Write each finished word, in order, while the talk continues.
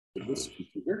this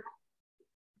computer.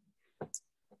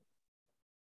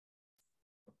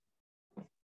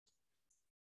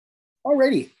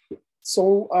 Alrighty,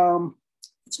 so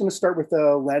it's going to start with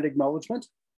a land acknowledgement.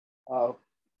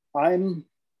 I'm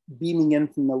beaming in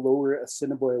from the lower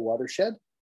Assiniboia watershed,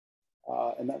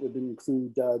 and that would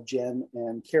include Jen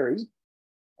and Carrie.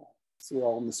 So we're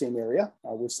all in the same area.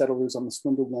 We're settlers on the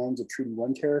swindled lands of Treaty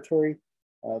 1 territory,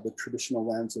 the traditional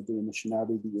lands of the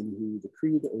Anishinaabe, the Innu, the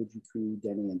Cree, the Oji-Cree,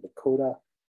 Dene, and Dakota,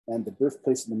 and the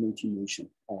birthplace of the Métis Nation.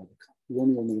 The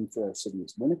colonial name for our city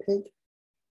is Winnipeg.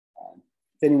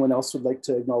 If anyone else would like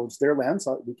to acknowledge their lands,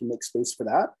 we can make space for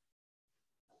that.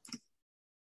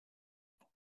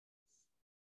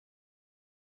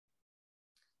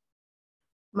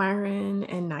 Myron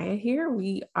and Naya here.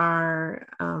 We are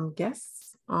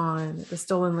guests on the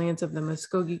stolen lands of the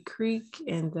Muskogee Creek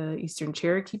and the Eastern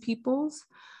Cherokee peoples.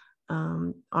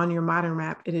 On your modern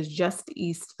map, it is just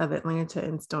east of Atlanta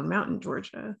and Stone Mountain,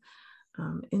 Georgia,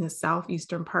 in the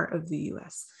southeastern part of the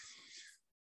US.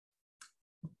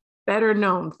 Better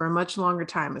known for a much longer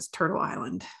time as Turtle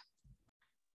Island.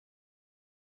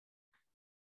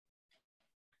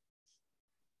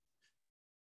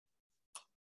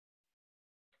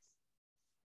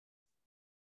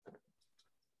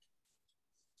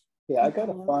 Yeah, I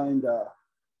gotta find a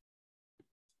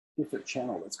different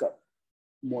channel that's got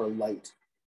more light.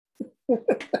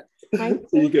 Michael,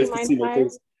 so you guys can see my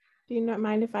face. Do you not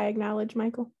mind if I acknowledge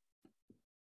Michael?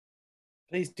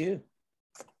 Please do.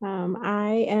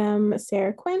 I am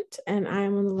Sarah Quint, and I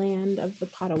am on the land of the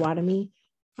Potawatomi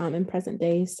in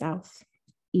present-day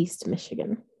southeast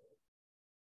Michigan.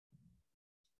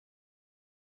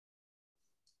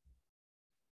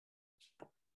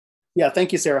 Yeah,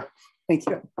 thank you, Sarah. Thank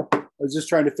you. I was just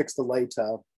trying to fix the light.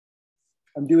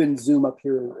 I'm doing Zoom up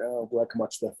here where I can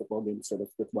watch the football game sort of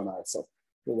with one eye, so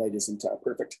the light isn't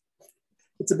perfect.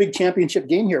 It's a big championship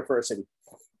game here for our city.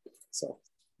 So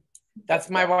that's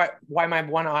why my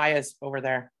one eye is over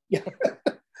there. Yeah.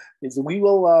 So we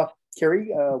will,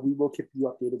 Carrie, we will keep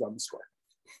you updated on the score.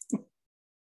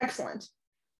 Excellent.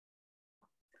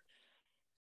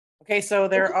 Okay, so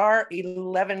there are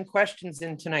 11 questions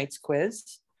in tonight's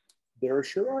quiz. There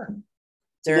sure are.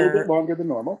 It's a little bit longer than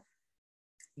normal.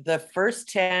 The first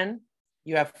 10,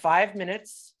 you have 5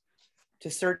 minutes to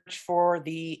search for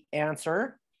the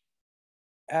answer.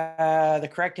 The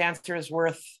correct answer is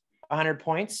worth 100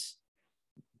 points,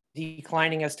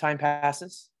 declining as time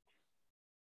passes.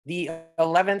 The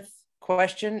 11th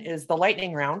question is the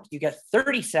lightning round. You get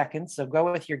 30 seconds, so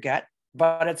go with your gut,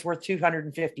 but it's worth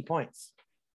 250 points.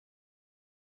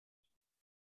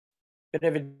 Bit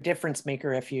of a difference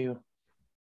maker if you're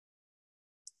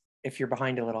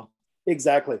behind a little.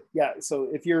 Exactly. Yeah. So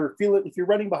if you're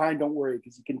running behind, don't worry,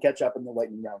 because you can catch up in the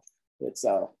lightning round. It's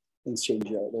things change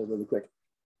really quick.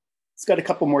 It's got a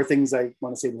couple more things I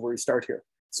want to say before we start here.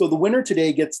 So the winner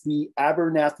today gets the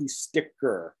Abernathy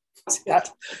sticker. See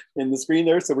that in the screen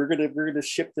there. So we're gonna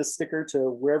ship this sticker to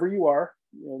wherever you are.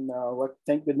 And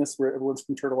thank goodness everyone's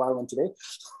from Turtle Island today.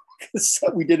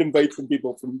 So we did invite some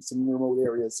people from some remote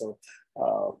areas. So,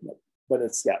 but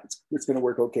it's going to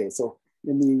work okay. So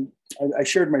I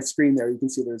shared my screen there. You can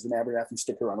see there's an Abernathy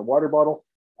sticker on a water bottle.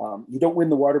 You don't win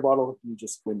the water bottle, you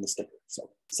just win the sticker. So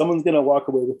someone's going to walk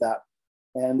away with that.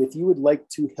 And if you would like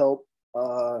to help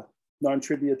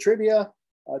non-trivia trivia,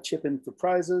 chip in for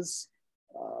prizes,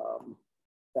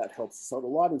 that helps us out a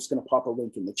lot. I'm just going to pop a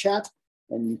link in the chat,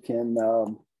 and you can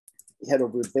head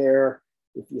over there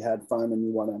if you had fun and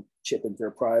you want to chip in for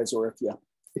a prize, or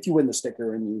if you win the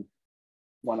sticker and you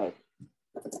want to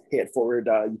pay it forward,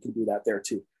 you can do that there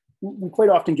too. We quite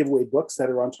often give away books that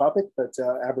are on topic, but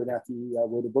Abernathy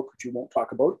wrote a book which we won't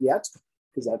talk about yet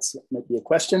because that might be a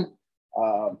question.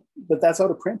 But that's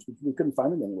out of print. We couldn't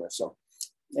find it anywhere. So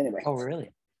anyway. Oh,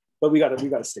 really? But we got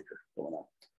a sticker going on.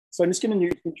 So I'm just going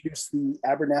to introduce the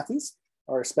Abernathys,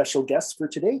 our special guests for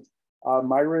today.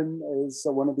 Myron is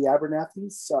one of the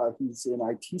Abernathys. He's in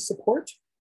IT support.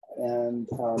 And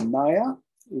Naya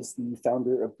is the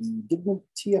founder of the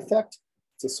Dignity Effect.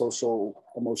 It's a social,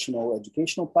 emotional,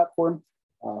 educational platform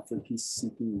for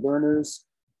peace-seeking learners.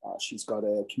 She's got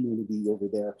a community over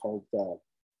there called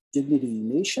Dignity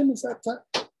Nation. Is that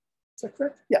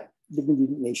correct? Yeah, Dignity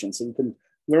Nation. So you can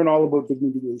learn all about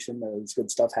Dignity Nation. There's good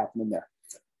stuff happening there.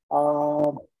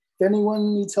 If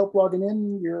anyone needs help logging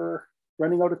in, you're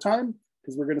running out of time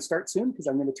because we're going to start soon, because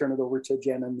I'm going to turn it over to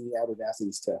Jen and the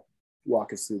Abernathys to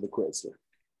walk us through the quiz here.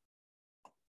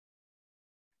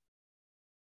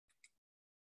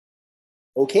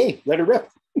 Okay, let it rip.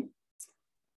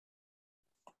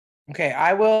 Okay,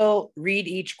 I will read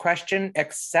each question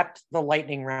except the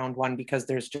lightning round one because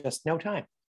there's just no time.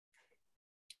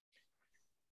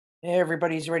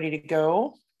 Everybody's ready to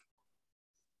go.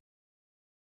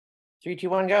 3, 2,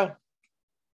 1, go.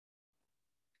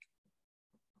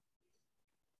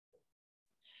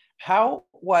 How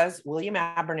was William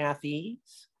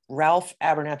Abernathy's, Ralph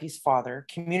Abernathy's father,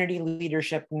 community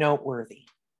leadership noteworthy?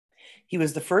 He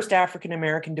was the first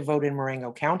African-American to vote in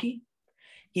Marengo County.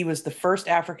 He was the first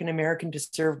African-American to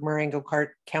serve Marengo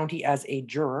County as a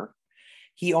juror.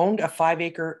 He owned a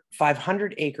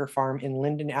 500-acre farm in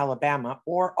Linden, Alabama,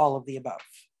 or all of the above.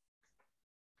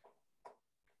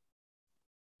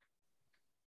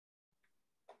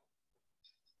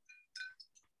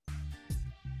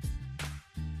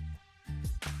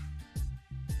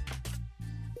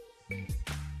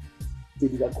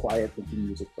 Maybe that quiet with the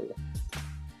music for you.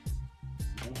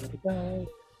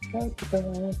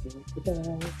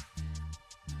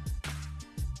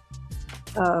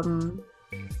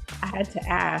 I had to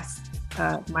ask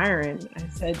Myron, I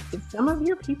said, if some of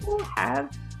your people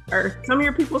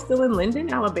still in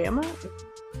Linden, Alabama?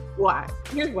 Why?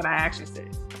 Here's what I actually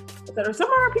said. I said, are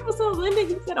some of our people still in Linden?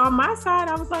 He said, on my side.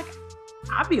 I was like,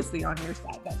 obviously on your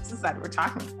side. That's the side we're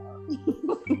talking about.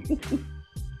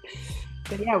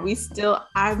 But yeah, we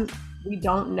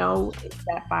don't know if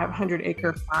that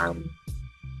 500-acre farm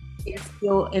is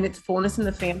still in its fullness in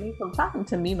the family. From talking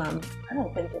to me, Mom, I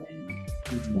don't think it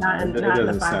is. Not in the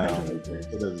 500 acres.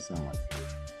 It doesn't sound like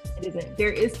it. It isn't.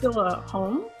 There is still a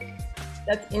home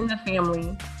that's in the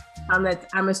family that's,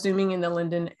 I'm assuming, in the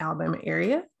Linden, Alabama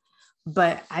area,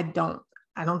 but I don't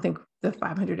think the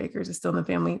 500 acres is still in the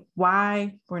family.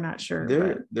 Why? We're not sure.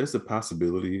 There's a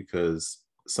possibility because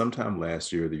sometime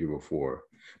last year, the year before,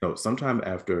 sometime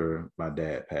after my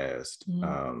dad passed,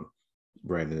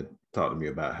 Brandon talked to me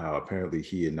about how apparently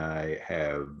he and I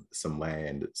have some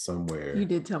land somewhere. You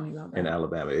did tell me about that. In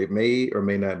Alabama. It may or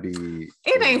may not be.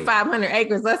 It ain't 500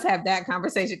 acres. Let's have that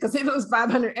conversation, because if it was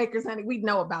 500 acres, honey, we'd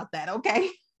know about that,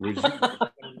 okay? Would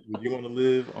you want to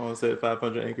live on said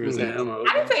 500 acres? I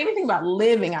didn't say anything about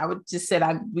living. I would just said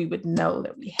we would know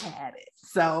that we had it.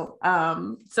 So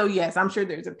yes, I'm sure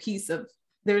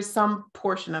there's some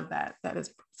portion of that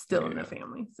is still in the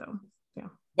family. So yeah.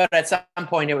 But at some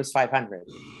point it was 500.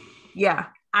 Yeah.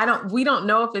 We don't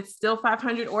know if it's still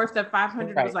 500 or if the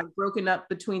 500 was like broken up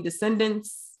between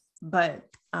descendants, but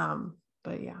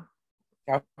yeah.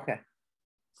 Okay.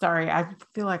 Sorry. I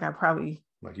feel like I probably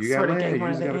you got land, you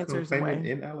just got to come claim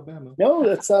it in Alabama. No,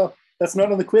 that's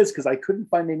not on the quiz because I couldn't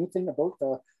find anything about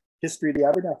the history of the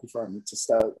Abernathy farm. It just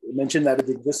it mentioned that it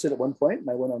existed at one point, and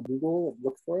I went on Google and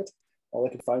looked for it. All I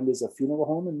could find is a funeral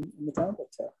home in the town,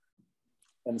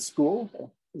 and a school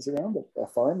is around it. A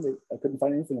farm. I couldn't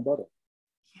find anything about it.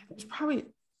 Yeah, there's probably.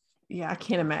 Yeah, I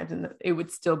can't imagine that it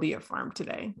would still be a farm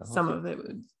today. Some of it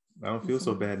would. I don't feel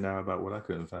so bad now about what I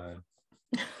couldn't find.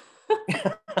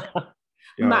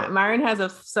 Myron has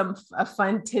a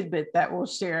fun tidbit that we'll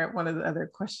share at one of the other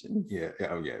questions. Yeah.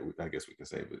 I guess we can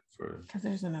save it for, because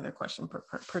there's another question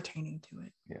pertaining to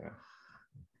it. Yeah.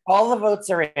 All the votes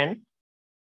are in.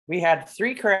 We had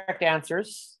 3 correct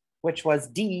answers, which was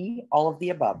D, all of the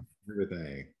above.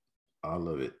 Everything. All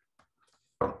of it.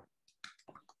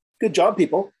 Good job,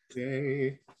 people.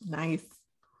 Yay. Nice.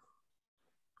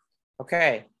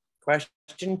 Okay.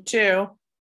 Question 2.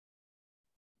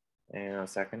 Hang on a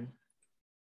second.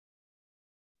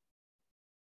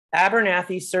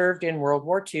 Abernathy served in World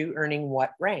War II, earning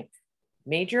what rank?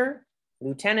 Major,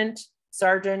 lieutenant,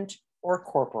 sergeant, or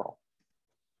corporal?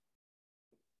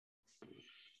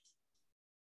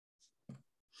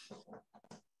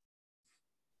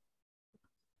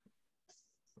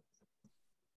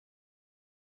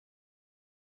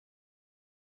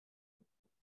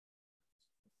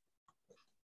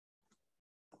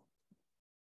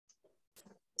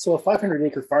 So a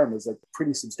 500-acre farm is like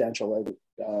pretty substantial.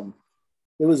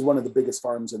 It was one of the biggest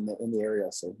farms in the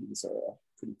area, so he was a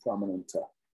pretty prominent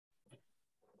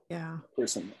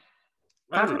person.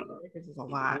 500 acres is a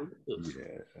lot.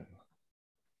 Yeah.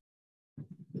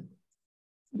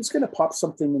 I'm just going to pop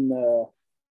something in the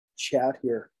chat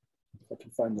here, if I can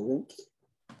find the link.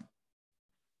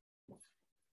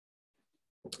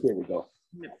 Here we go.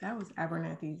 That was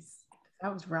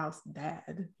that was Ralph's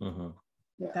dad. Mm-hmm.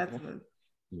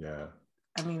 Yeah.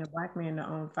 I mean, a Black man to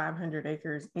own 500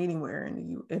 acres anywhere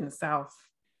in the South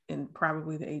in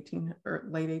probably the late 1800s,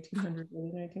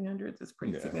 early 1900s is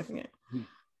pretty significant.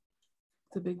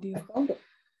 It's a big deal.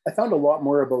 I found a lot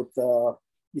more about the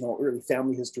early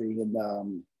family history in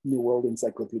New World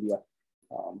Encyclopedia.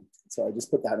 So I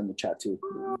just put that in the chat too.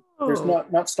 Oh. There's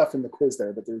not stuff in the quiz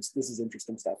there, but this is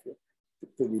interesting stuff here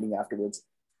for reading afterwards.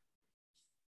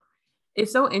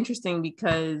 It's so interesting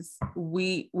because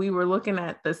we were looking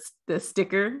at the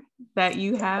sticker that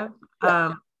you have,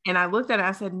 And I looked at it,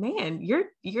 I said, man, your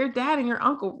dad and your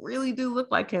uncle really do look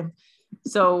like him.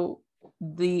 So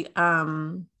the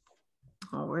oh,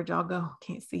 where'd y'all go?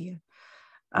 Can't see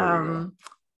you.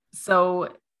 So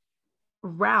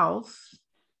Ralph,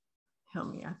 help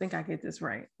me, I think I get this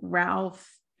right. Ralph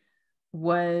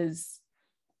would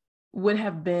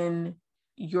have been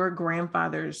your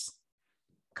grandfather's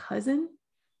cousin.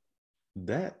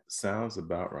 That sounds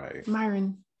about right.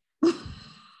 Myron.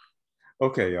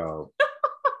 Okay, y'all.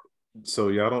 So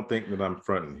y'all don't think that I'm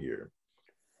fronting here.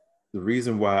 The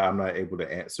reason why I'm not able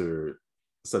to answer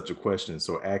such a question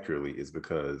so accurately is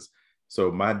because,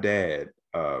 so my dad,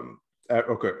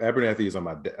 Abernathy is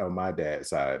on my dad's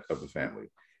side of the family.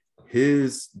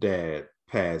 His dad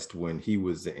passed when he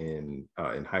was in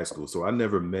high school, so I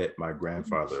never met my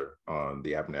grandfather on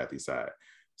the Abernathy side.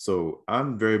 So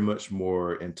I'm very much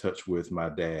more in touch with my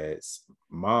dad's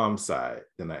mom's side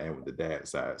than I am with the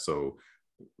dad's side. So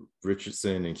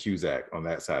Richardson and Cusack on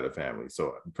that side of the family.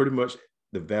 So pretty much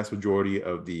the vast majority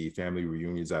of the family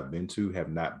reunions I've been to have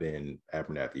not been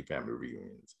Abernathy family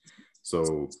reunions.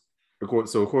 So of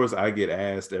course I get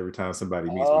asked every time somebody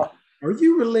meets me, are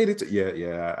you related to?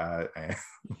 Yeah, I am.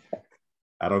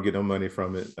 I don't get no money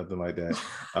from it, nothing like that.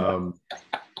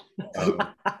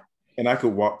 And I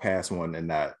could walk past one and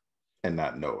not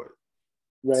know it.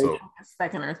 Right. So,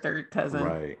 second or third cousin.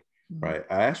 Right. Right.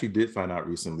 I actually did find out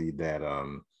recently that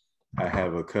I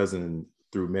have a cousin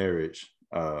through marriage.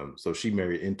 So she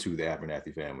married into the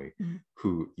Abernathy family,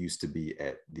 who used to be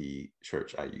at the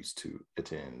church I used to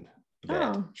attend.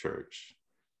 That church.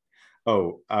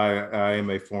 Oh, I am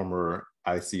a former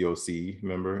ICOC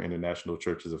member, International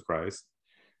Churches of Christ.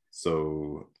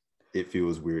 So it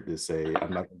feels weird to say.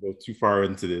 I'm not going to go too far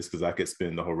into this because I could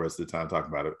spend the whole rest of the time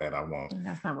talking about it, and I won't. And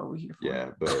that's not what we're here for. Yeah,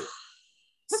 but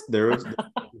there is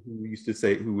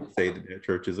who would say that their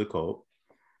church is a cult.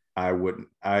 I wouldn't.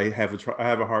 I have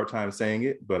a hard time saying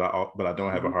it, but I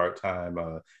don't have a hard time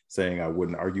saying I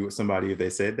wouldn't argue with somebody if they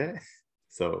said that.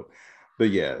 So, but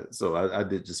yeah, so I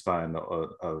did just find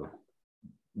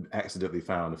accidentally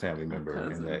found a family member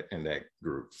in that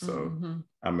group. So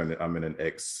I'm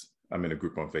in a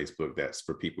group on Facebook that's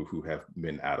for people who have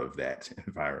been out of that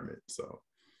environment. So.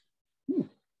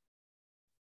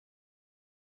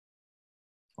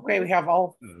 Okay, we have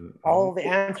all the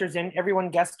answers in. Everyone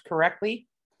guessed correctly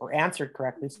or answered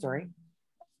correctly. Sorry,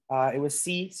 it was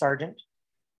C, Sergeant.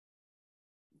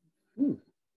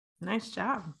 Nice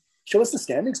job. Show us the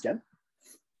standings, Jen.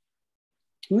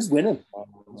 Who's winning?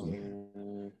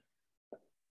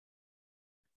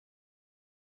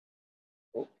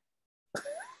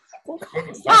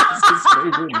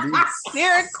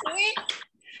 Sarah Quinn,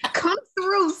 come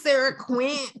through, Sarah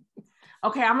Quinn.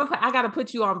 Okay, I gotta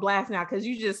put you on blast now because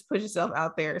you just put yourself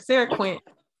out there. Sarah Quinn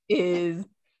is,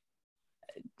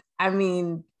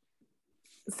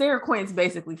 Sarah Quinn's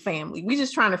basically family. We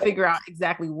just trying to figure out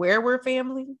exactly where we're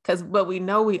family, but we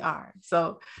know we are.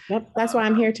 So yep, that's why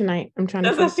I'm here tonight. I'm trying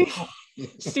to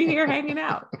she here hanging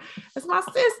out. That's my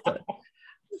sister.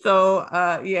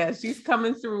 So yeah, she's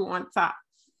coming through on top.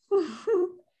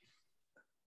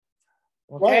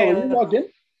 Okay. Lyle, are you logged in?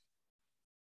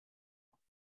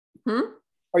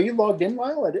 Are you logged in,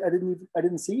 Lyle? I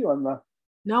didn't see you on the.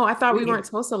 No, I thought we weren't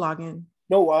supposed to log in.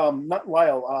 No, not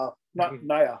Lyle. Not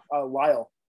Naya. Lyle.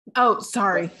 Oh,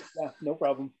 sorry. Yeah, no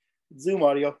problem. Zoom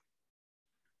audio.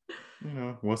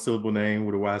 One syllable name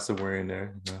with a Y somewhere in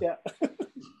there. Yeah.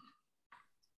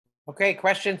 Okay,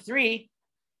 question 3.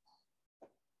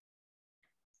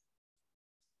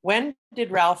 When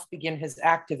did Ralph begin his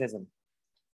activism?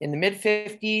 In the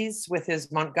mid-50s with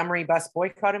his Montgomery bus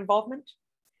boycott involvement?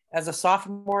 As a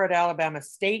sophomore at Alabama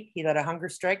State, he led a hunger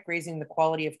strike raising the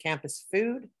quality of campus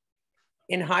food.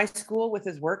 In high school with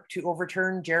his work to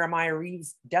overturn Jeremiah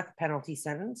Reeves' death penalty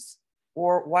sentence,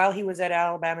 or while he was at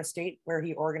Alabama State where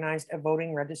he organized a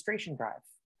voting registration drive.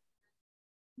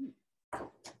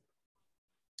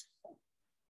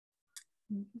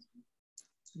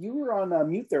 You were on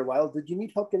mute there, Lyle. Did you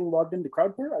need help getting logged into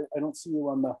Crowdclear? I don't see you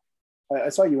on the. I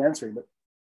saw you answering, but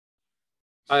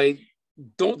I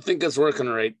don't think it's working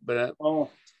right. But oh,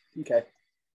 okay.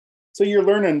 So you're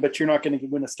learning, but you're not going to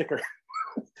win a sticker.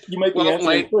 You might be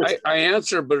answering first. I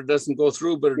answer, but it doesn't go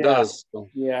through. But it does. So.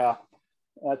 Yeah,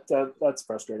 that's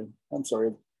frustrating. I'm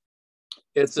sorry.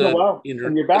 It's wow.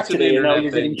 And you're back today. Now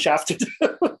you're getting shafted.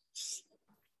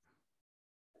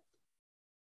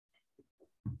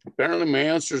 Apparently, my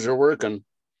answers are working.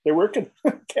 They're working.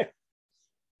 Okay.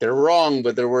 They're wrong,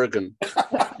 but they're working.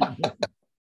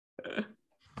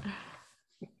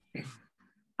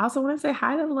 I also want to say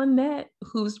hi to Lynette,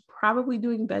 who's probably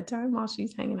doing bedtime while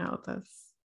she's hanging out with us,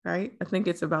 right? I think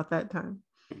it's about that time.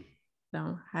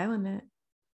 So, hi, Lynette.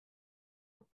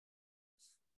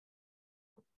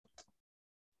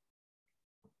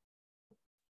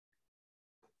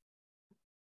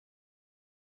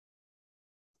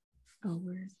 Oh,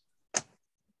 where?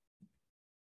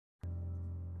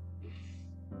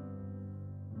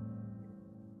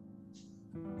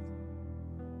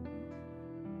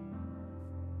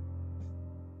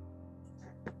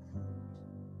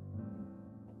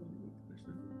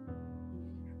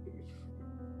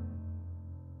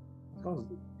 Oh.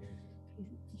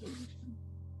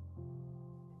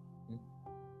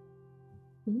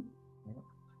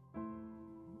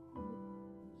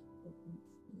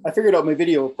 I figured out my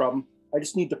video problem. I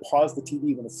just need to pause the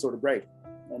TV when it's sort of bright.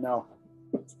 And now.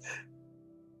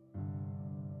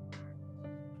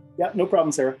 Yeah, no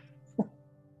problem, Sarah.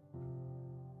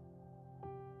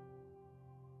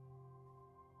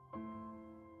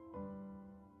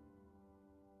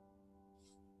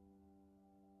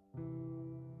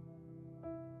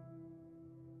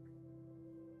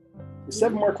 There's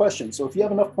 7 more questions, so if you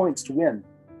have enough points to win,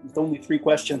 with only 3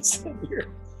 questions,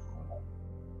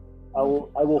 I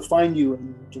will find you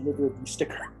and deliver the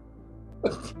sticker.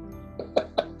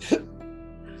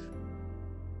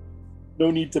 No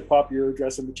need to pop your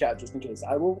address in the chat just in case.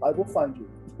 I will find you.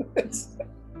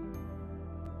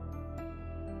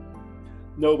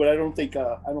 No, but I don't think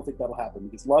that'll happen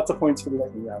because lots of points for the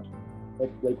lightning round.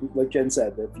 Like Jen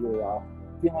said, if you're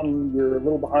feeling you're a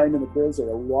little behind in the quiz or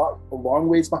a long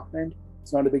ways behind,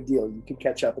 it's not a big deal. You can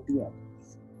catch up at the end.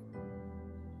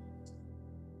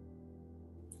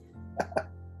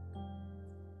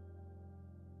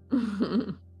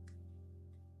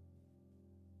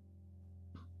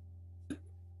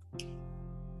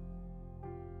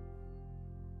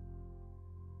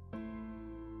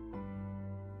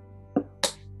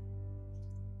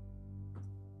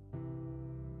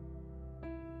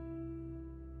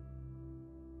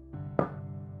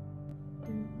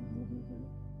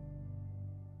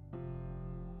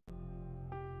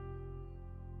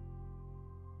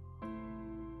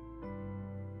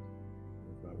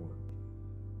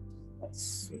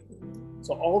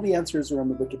 So all the answers are on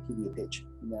the Wikipedia page.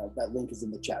 Now that link is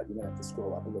in the chat. You're gonna have to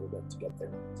scroll up a little bit to get there.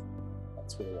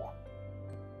 That's where we're at.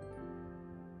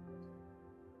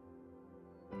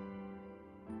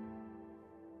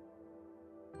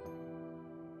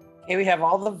 Okay, we have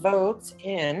all the votes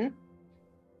in.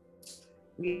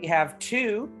 We have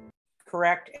 2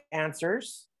 correct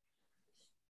answers.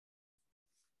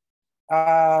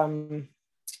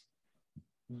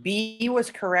 B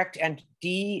was correct and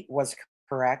D was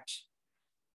correct.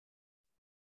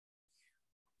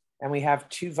 And we have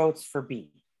 2 votes for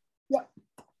B. Yeah.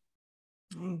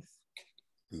 Nice.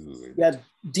 Yeah,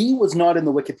 D was not in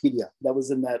the Wikipedia. That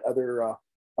was in that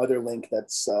other link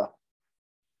that's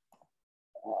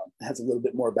has a little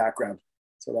bit more background.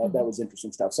 So that was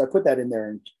interesting stuff. So I put that in there,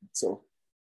 and so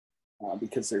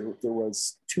because there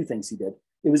was 2 things he did.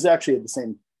 It was actually in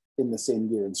the same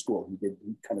year in school. He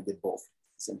kind of did both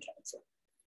at the same time. So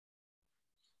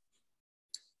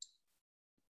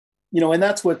and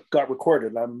that's what got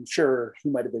recorded. I'm sure he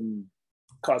might have been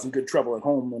causing good trouble at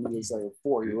home when he was like a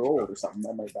 4-year-old or something.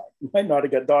 That might not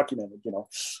have got documented.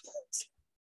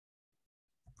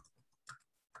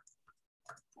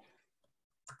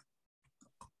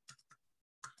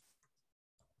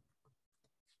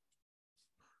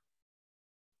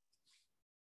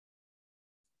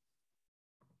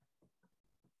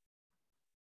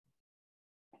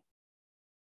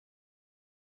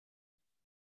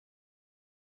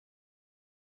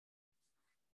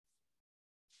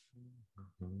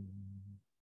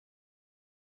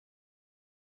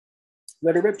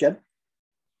 Let her rip, Jen.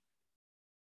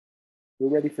 We're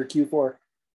ready for Q4.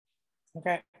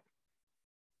 Okay.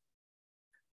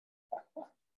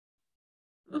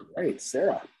 Right,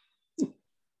 Sarah.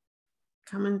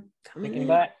 Coming Thinking in.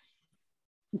 about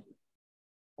it.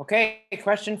 Okay,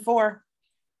 question 4.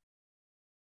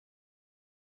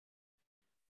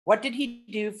 What did he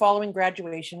do following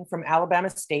graduation from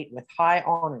Alabama State with high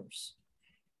honors?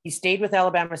 He stayed with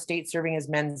Alabama State serving as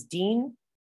men's dean.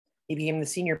 He became the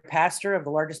senior pastor of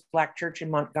the largest Black church in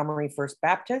Montgomery First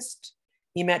Baptist.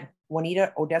 He met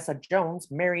Juanita Odessa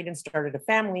Jones, married and started a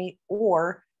family,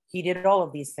 or he did all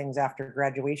of these things after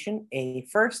graduation, A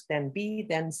first, then B,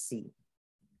 then C.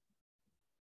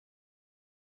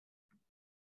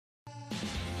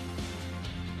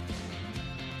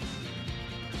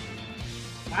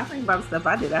 I think about the stuff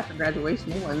I did after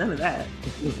graduation. There wasn't none of that.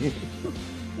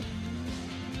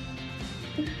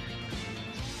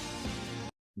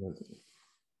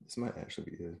 This might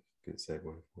actually be a good segue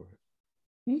for it.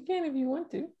 You can if you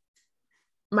want to.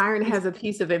 Myron has a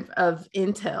piece of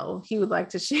intel he would like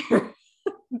to share.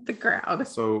 The crowd.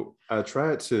 So I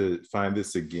tried to find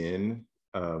this again,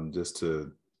 just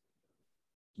to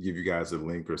give you guys a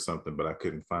link or something, but I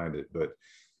couldn't find it. But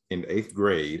in 8th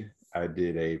grade, I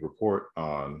did a report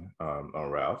on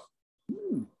Ralph.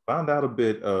 Found out a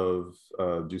bit of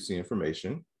juicy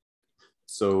information.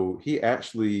 So he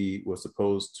actually was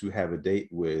supposed to have a date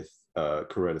with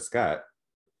Coretta Scott,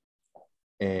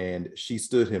 and she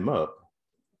stood him up.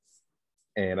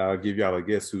 And I'll give y'all a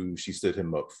guess who she stood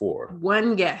him up for.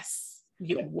 One guess.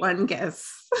 You get one guess.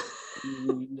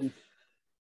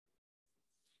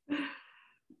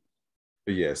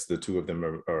 But yes, the two of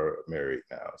them are married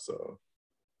now. So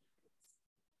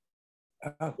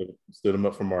stood him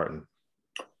up for Martin.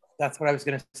 That's what I was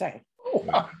going to say.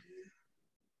 Yeah.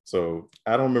 So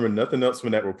I don't remember nothing else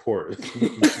from that report.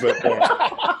 But,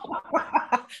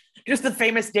 just the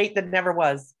famous date that never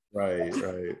was. Right.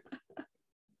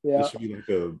 Yeah. It should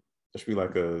be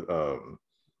like a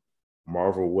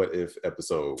Marvel What If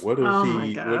episode. What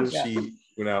if she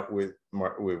went out with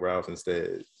Ralph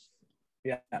instead?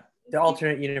 Yeah. The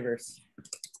alternate universe.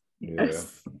 Yeah.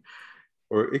 Yes.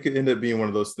 Or it could end up being one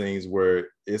of those things where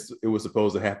it was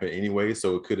supposed to happen anyway.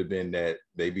 So it could have been that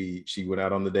maybe she went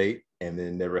out on the date and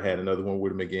then never had another one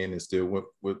with him again and still went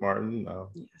with Martin.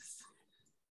 Yes.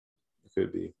 It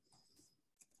could be.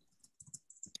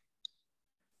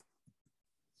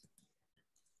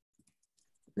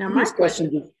 Now my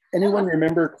question: Does anyone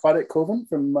remember Claudette Coven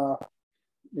from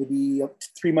maybe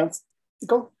 3 months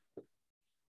ago?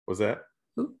 Was that?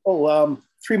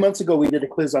 3 months ago we did a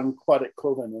quiz on Claudette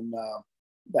Coven, and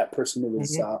that person who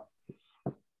was up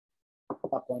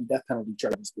on death penalty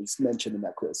charges was mentioned in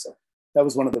that quiz. So that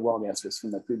was one of the wrong answers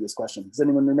from the previous question. Does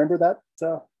anyone remember that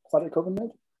Claudette Coven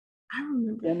night? I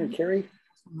remember. Anne or Carrie?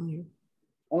 I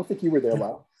don't think you were there,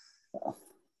 Lau.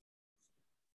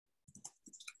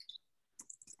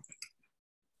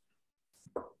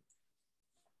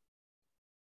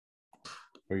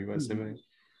 Were you about to say anything?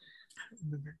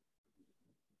 don't remember.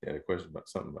 Yeah, a question about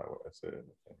something about what I said.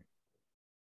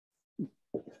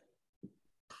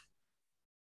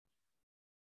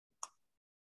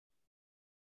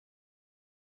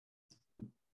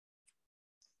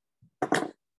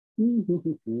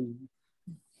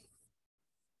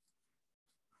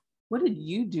 What did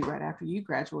you do right after you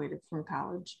graduated from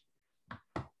college?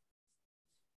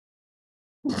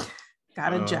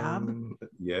 Got a job?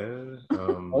 Yeah.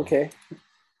 Okay.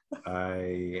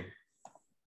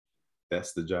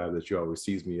 That's the job that you always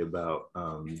tease me about,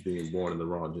 being born in the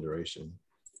wrong generation.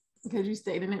 Because you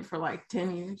stayed in it for like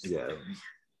 10 years. Yeah.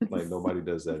 Like nobody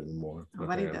does that anymore.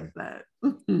 Nobody does that.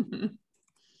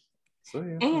 So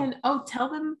yeah. And tell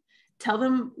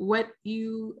them what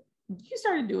you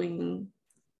started doing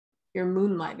your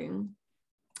moonlighting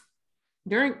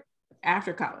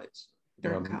after college.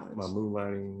 During college. My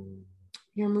moonlighting.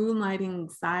 Your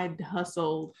moonlighting side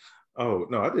hustle. Oh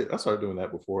no, I started doing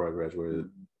that before I graduated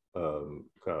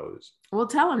college. Well,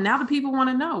 tell them now. The people want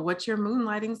to know what's your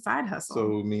moonlighting side hustle.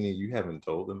 So meaning you haven't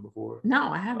told them before?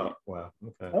 No, I haven't. Oh, wow.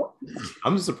 Okay. Oh.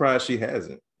 I'm just surprised she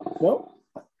hasn't. Nope.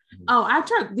 Oh, I've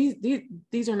told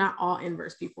these are not all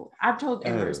inverse people. I've told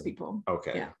inverse people.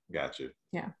 Okay. Yeah. Got you.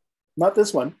 Yeah. Not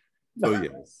this one. So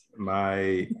yes,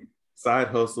 my side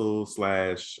hustle /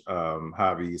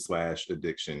 hobby /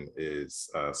 addiction is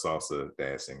salsa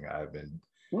dancing. I've been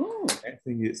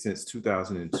dancing it since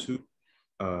 2002.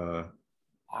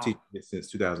 Teaching it since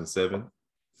 2007.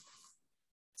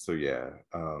 So yeah,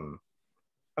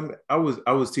 I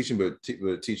was teaching, but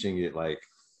teaching it like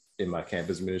in my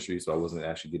campus ministry, so I wasn't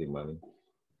actually getting money.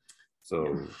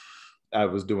 So I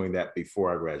was doing that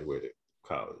before I graduated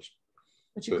college.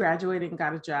 But you graduated and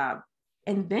got a job,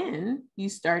 and then you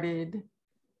started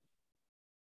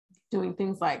doing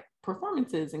things like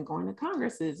performances and going to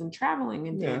congresses and traveling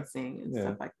and dancing and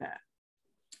stuff like that.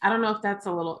 I don't know if that's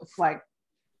little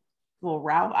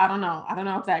Ralph. I don't know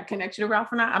if that connects you to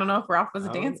Ralph or not. I don't know if Ralph was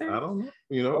a dancer. I don't know.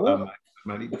 You know, I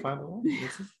might need to find out.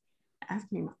 Ask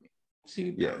me.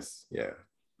 Yes. Yeah.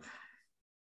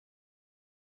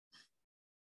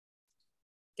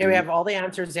 Okay, we have all the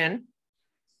answers in.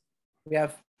 We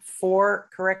have 4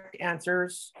 correct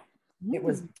answers. It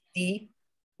was D.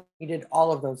 You did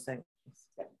all of those things.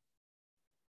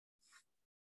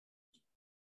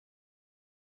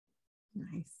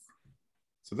 Nice.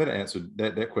 So that answer,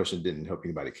 that question didn't help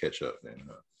anybody catch up then.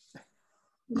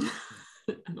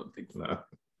 I don't think so. No.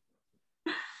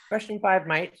 Question 5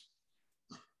 might.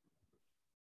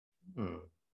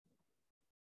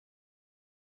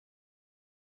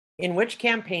 In which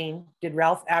campaign did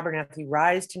Ralph Abernathy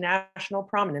rise to national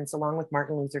prominence along with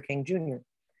Martin Luther King Jr.?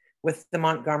 With the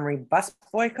Montgomery bus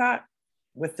boycott,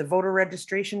 with the voter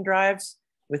registration drives,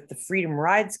 with the Freedom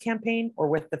Rides campaign, or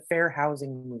with the Fair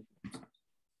Housing movement?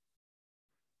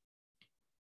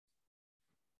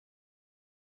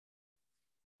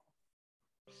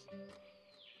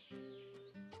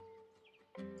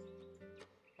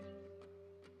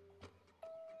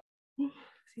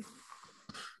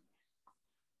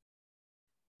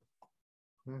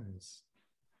 Nice.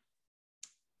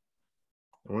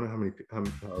 I wonder how many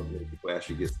people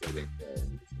actually get studying.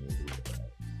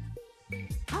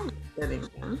 I'm getting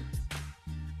them.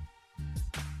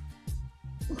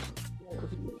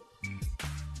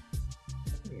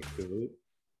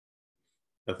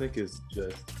 I think it's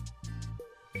just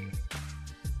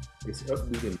it's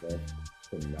upbeat enough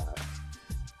to not.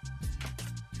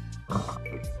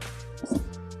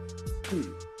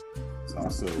 It's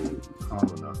also calm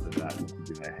enough to not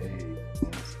be like, hey,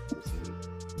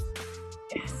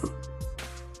 Yes.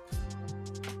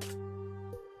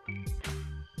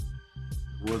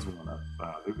 There was one I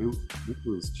found. It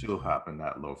was chill hop and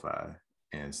not lo-fi.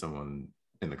 And someone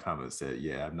in the comments said,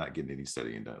 yeah, I'm not getting any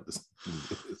studying done. This.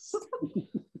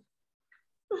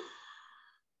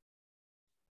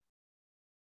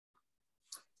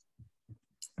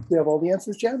 Do you have all the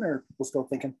answers, Jen, or people still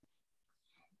thinking?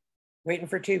 Waiting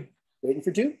for two. Waiting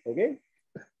for two? Okay.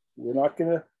 We're not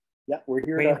gonna, yeah, we're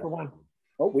here Waiting for one.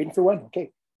 Oh, waiting for one.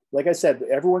 Okay. Like I said,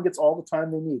 everyone gets all the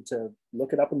time they need to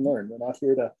look it up and learn. We're not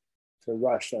here to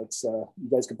rush. That's you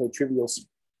guys can play Trivial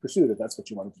Pursuit if that's what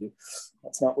you want to do.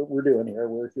 That's not what we're doing here.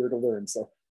 We're here to learn.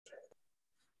 So,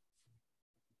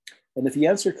 and if you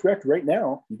answer correct right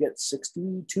now, you get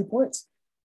 62 points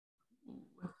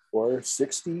or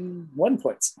 61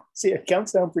 points. See, it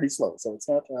counts down pretty slow, so it's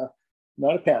not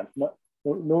a panic.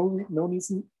 No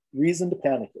reason to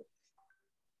panic it.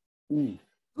 Ooh.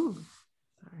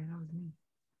 Sorry, that was me.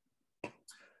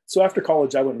 So after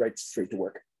college, I went right straight to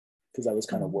work because I was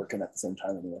kind of working at the same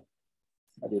time anyway.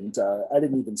 I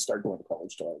didn't even start going to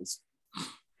college till I was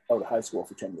out of high school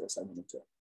for 10 years. I wanted to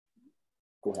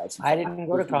go have some fun. I didn't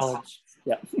go to college.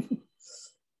 Yeah.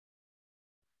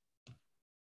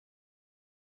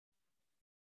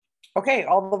 Okay,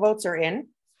 all the votes are in.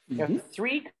 You have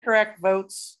 3 correct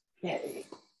votes. Yay.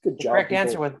 Good The job. correct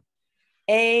answer was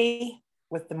A,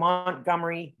 with the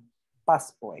Montgomery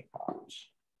bus boycott.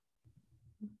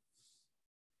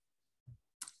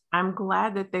 I'm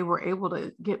glad that they were able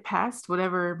to get past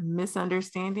whatever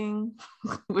misunderstanding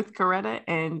with Coretta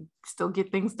and still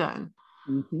get things done.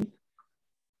 Mm-hmm.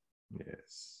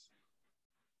 Yes.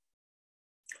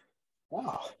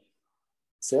 Wow.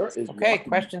 Sarah is okay. walking.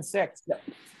 Question 6. Yeah.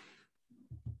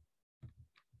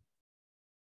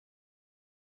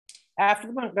 After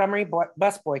the Montgomery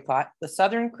bus boycott, the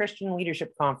Southern Christian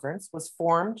Leadership Conference was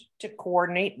formed to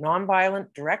coordinate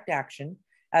nonviolent direct action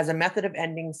as a method of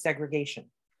ending segregation.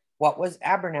 What was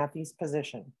Abernathy's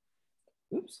position?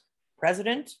 Oops.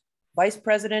 President, vice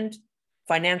president,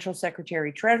 financial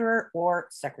secretary, treasurer, or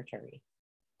secretary?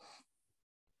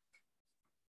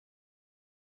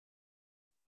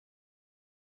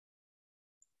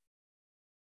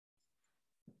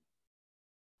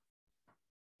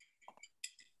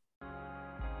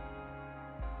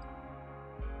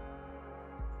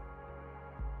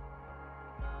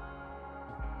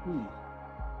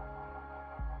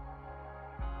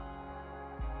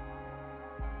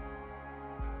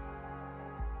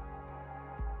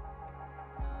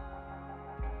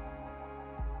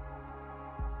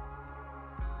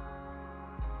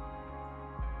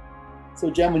 So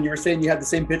Jen, when you were saying you had the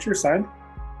same picture signed,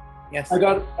 Yes. I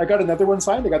got another one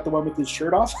signed. I got the one with his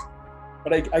shirt off,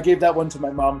 but I gave that one to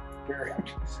my mom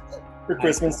for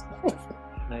Christmas.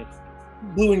 Nice.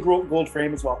 Blue and gold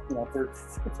frame as well, for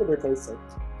their place. So,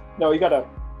 no, you gotta,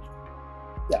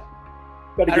 yeah.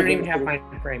 I don't even have mine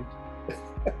framed.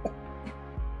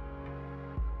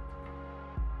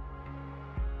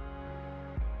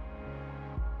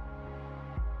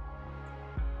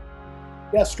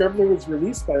 Yeah, Strebler was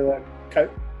released by the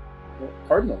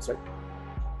Cardinals, right?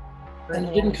 And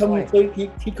he didn't come and play.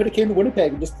 He could have came to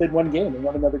Winnipeg and just played one game and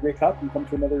won another Grey Cup and come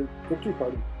to another victory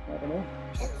party. I don't know.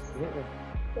 Absolutely.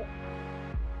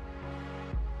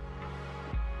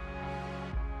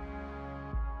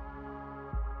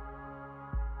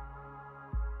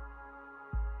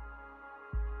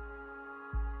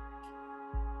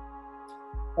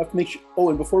 I have to make sure. Oh,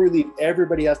 and before we leave,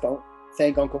 everybody has to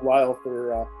thank Uncle Lyle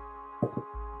for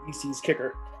BC's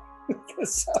kicker.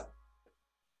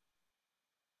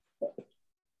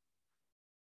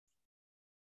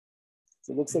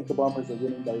 So it looks like the Bombers are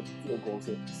winning by field goals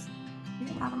here.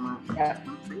 Yeah.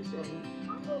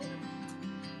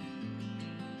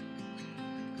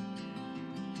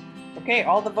 Okay,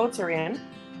 all the votes are in.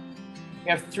 You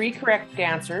have 3 correct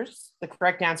answers. The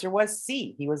correct answer was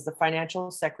C. He was the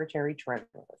financial secretary treasurer.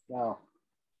 Wow.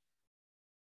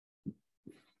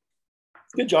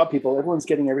 Good job, people. Everyone's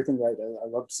getting everything right. I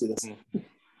love to see this.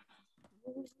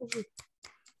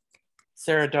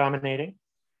 Sarah dominating.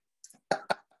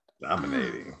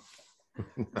 Dominating.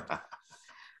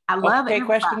 I love Okay,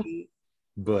 everybody. question.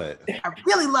 But I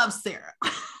really love Sarah.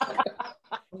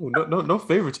 no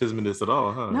favoritism in this at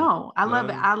all, huh? No, I love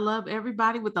it. None? I love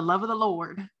everybody with the love of the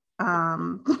Lord.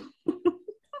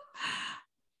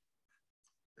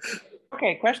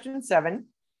 Okay, question 7.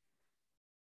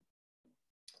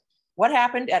 What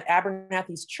happened at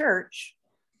Abernathy's church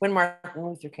when Martin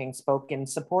Luther King spoke in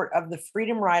support of the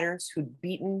Freedom Riders who'd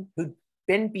been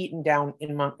beaten down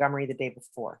in Montgomery the day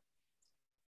before?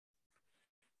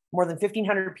 More than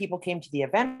 1,500 people came to the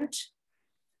event.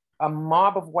 A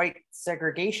mob of white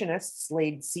segregationists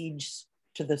laid siege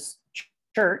to this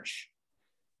church.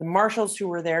 The marshals who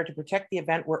were there to protect the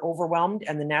event were overwhelmed,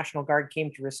 and the National Guard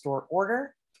came to restore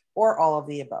order, or all of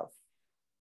the above.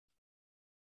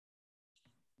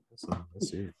 That's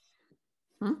serious.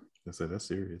 I said that's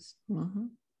serious. Mm-hmm.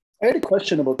 I had a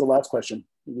question about the last question.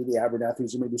 Maybe the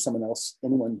Abernathys or maybe someone else.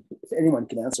 If anyone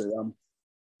can answer.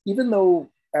 Even though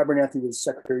Abernathy was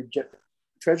secretary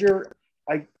treasurer,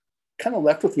 I kind of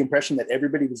left with the impression that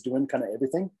everybody was doing kind of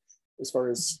everything as far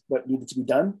as what needed to be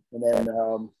done, and then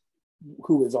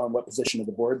who was on what position of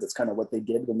the board. That's kind of what they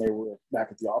did when they were back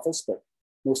at the office. But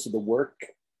most of the work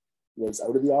was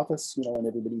out of the office, and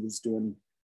everybody was doing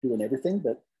everything.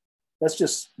 But that's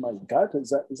just my gut. Is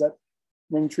that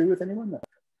ring true with anyone?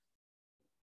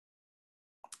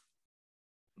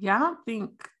 Yeah, I don't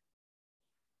think.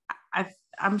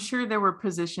 I'm sure there were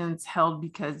positions held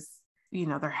because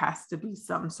there has to be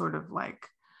some sort of like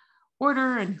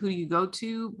order and who you go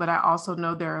to. But I also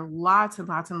know there are lots and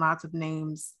lots and lots of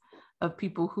names of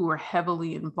people who are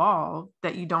heavily involved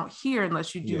that you don't hear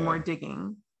unless you do more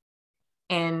digging.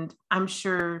 And I'm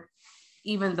sure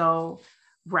even though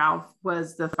Ralph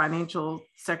was the financial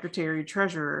secretary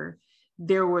treasurer,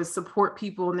 there was support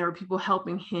people and there were people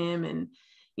helping him. And,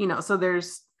 so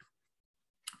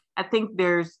I think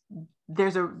there's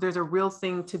a real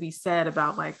thing to be said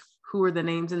about like, who are the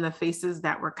names and the faces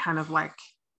that were kind of like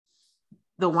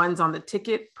the ones on the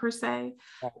ticket per se,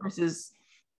 versus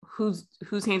whose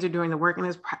hands are doing the work. And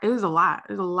it was a lot.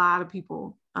 There's a lot of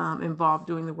people involved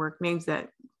doing the work, names that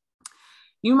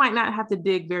you might not have to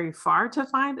dig very far to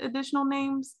find additional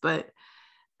names, but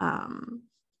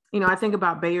I think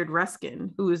about Bayard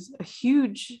Ruskin, who is a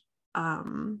huge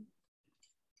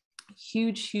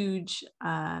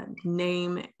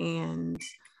name and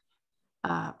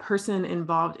person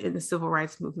involved in the civil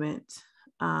rights movement.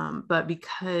 But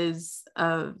because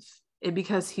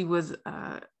he was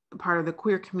part of the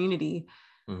queer community,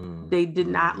 they did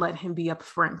not let him be up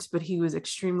front, but he was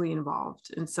extremely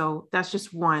involved. And so that's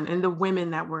just one. And the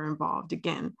women that were involved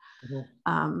again.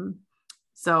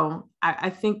 So I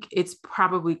think it's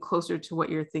probably closer to what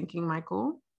you're thinking,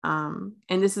 Michael. And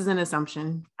this is an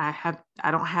assumption. I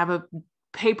don't have a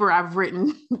paper I've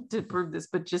written to prove this,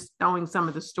 but just knowing some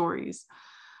of the stories,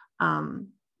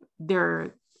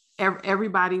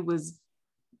 everybody was,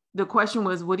 the question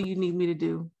was, what do you need me to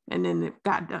do? And then it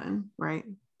got done, right?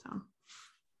 So,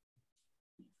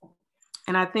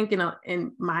 and I think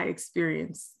in my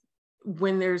experience,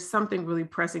 when there's something really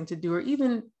pressing to do, or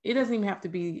even, it doesn't even have to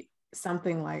be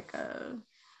something like a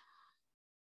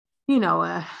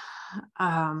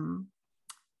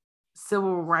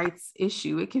civil rights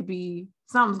issue. It could be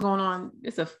something's going on.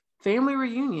 It's a family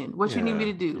reunion. What you need me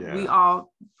to do? Yeah.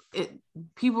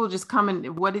 People just come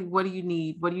in. What do you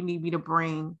need? What do you need me to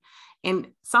bring? And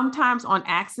sometimes on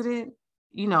accident,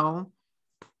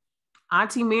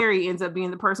 Auntie Mary ends up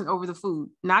being the person over the food,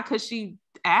 not because she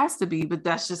asked to be, but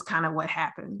that's just kind of what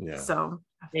happened. Yeah. So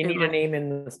they need a name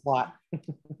in the spot.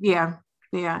 Yeah.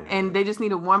 And they just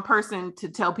needed one person to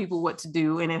tell people what to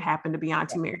do, and it happened to be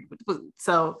Auntie Mary with the food.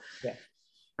 So yeah.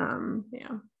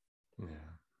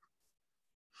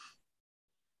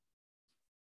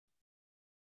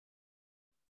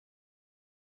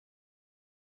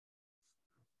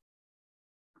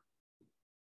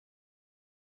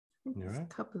 This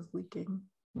cup is leaking.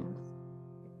 Yes.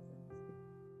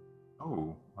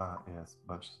 Oh, yes,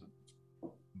 much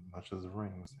as the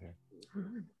ring was there.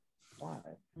 Why?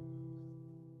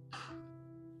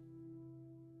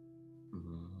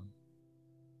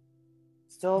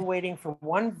 Still waiting for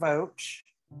one vote.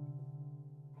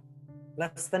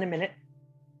 Less than a minute.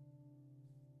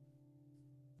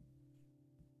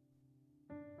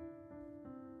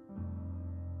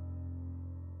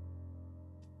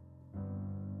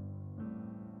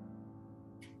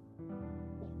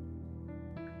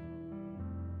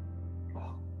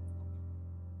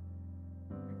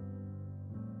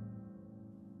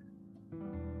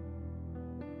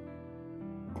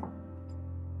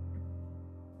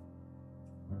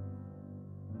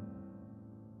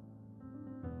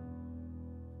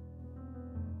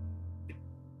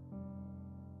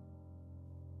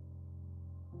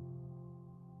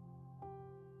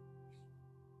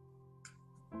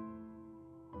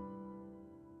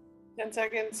 10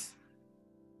 seconds.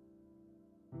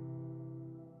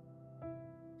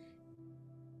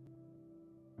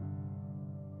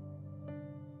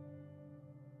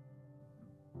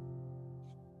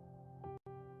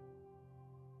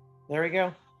 There we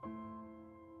go.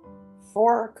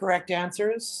 4 correct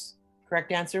answers.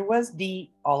 Correct answer was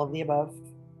D, all of the above.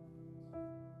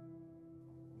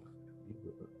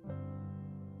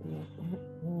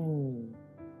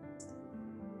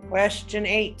 Question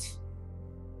 8.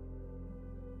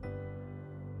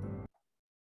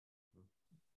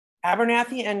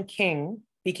 Abernathy and King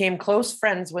became close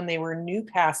friends when they were new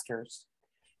pastors.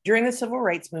 During the civil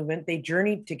rights movement, they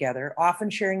journeyed together,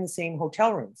 often sharing the same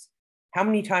hotel rooms. How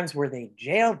many times were they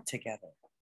jailed together?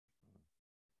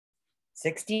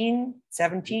 16,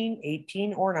 17,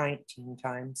 18, or 19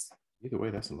 times? Either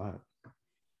way, that's a lot.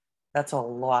 That's a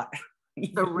lot.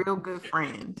 A real good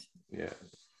friend. Yeah.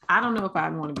 I don't know if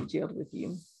I'd want to be jailed with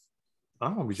you. I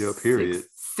don't want to be jailed, period.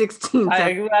 16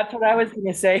 seconds. That's what I was going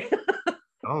to say.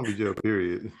 I don't want to be jailed,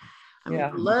 period. I mean, Yeah.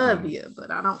 I love you, but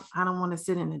I don't want to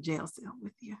sit in a jail cell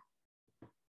with you.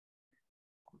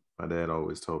 My dad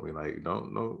always told me, like,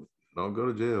 don't go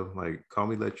to jail. Like, call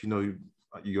me, let you know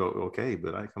you okay,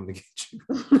 but I ain't coming to get you.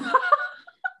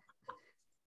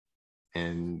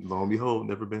 And lo and behold,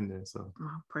 never been there. So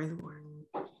Praise the Lord.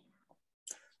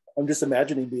 I'm just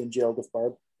imagining being jailed with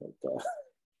Barb. Like, I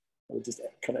would just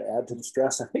kind of add to the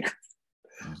stress, I think.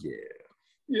 yeah.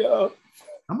 Yeah.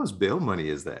 How much bail money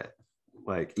is that?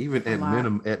 Like, even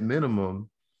at minimum,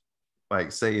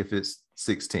 like, say if it's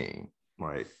 16,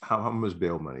 right? How much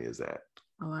bail money is that?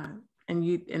 A lot.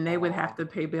 And they would have to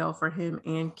pay bail for him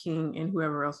and King and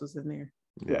whoever else was in there.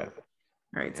 Yeah.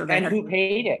 Right. So and who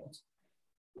paid it?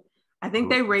 I think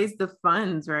they raised the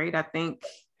funds, right? I think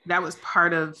that was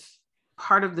part of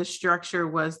the structure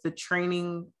was the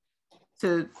training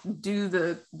to do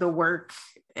the work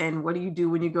and what do you do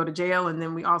when you go to jail, and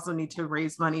then we also need to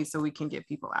raise money so we can get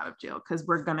people out of jail because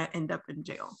we're gonna end up in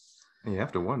jail. You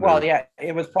have to wonder. Well, yeah,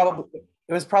 it was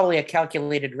probably a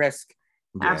calculated risk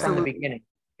from the beginning.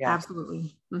 Yeah.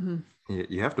 Absolutely. Mm-hmm.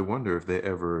 You have to wonder if they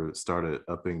ever started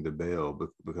upping the bail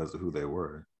because of who they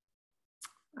were.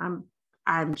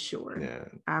 I'm sure.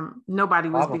 Yeah. Nobody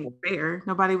was being fair.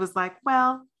 Nobody was like,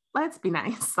 well, let's be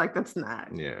nice. Like, that's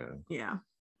not. Yeah. Yeah.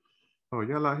 Oh,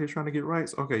 y'all out here trying to get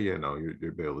rights? Okay, yeah, no,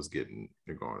 your bail is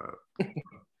you're going up.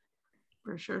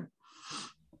 For sure.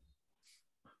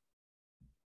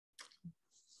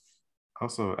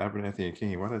 Also, Abernathy and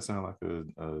King, why does that sound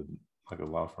like a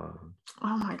law firm?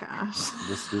 Oh my gosh.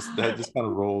 That just kind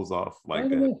of rolls off like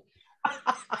that.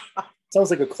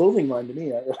 Sounds like a clothing line to me.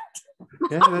 Yeah,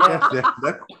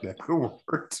 that could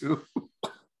work too.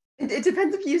 It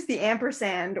depends if you use the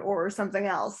ampersand or something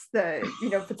else.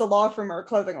 If it's a law firm or a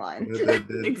clothing line.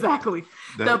 Exactly.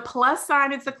 The plus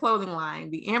sign is a clothing line.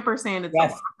 The ampersand is a law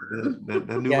firm. That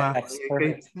new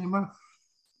line.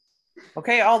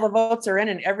 Okay, all the votes are in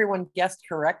and everyone guessed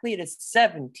correctly. It is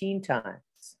 17 times.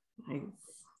 Nice.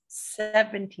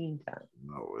 17 times.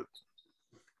 No, it's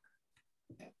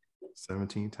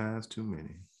 17 times too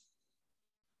many.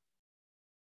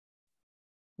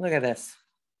 Look at this.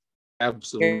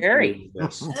 Absolutely. Gary.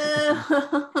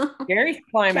 Gary's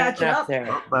climbing up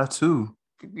there. Up by 2.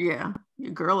 Yeah,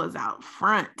 your girl is out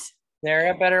front.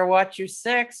 Sarah, better watch your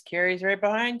 6. Carrie's right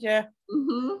behind you.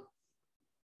 Mm-hmm.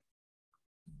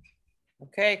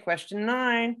 Okay, question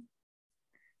 9.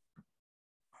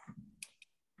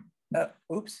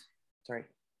 Sorry.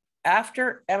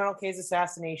 After MLK's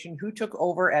assassination, who took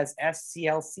over as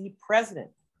SCLC president?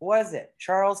 Was it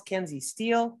Charles Kenzie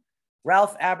Steele,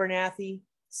 Ralph Abernathy,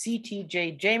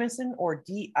 C.T.J. Jameson, or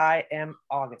D.I.M.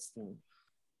 Augustine?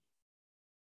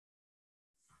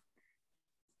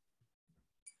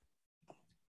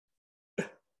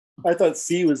 I thought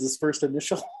C was his first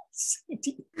initial.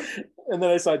 And then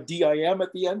I saw D.I.M.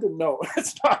 at the end, and no,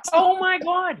 it's not. Oh my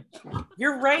God.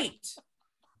 You're right.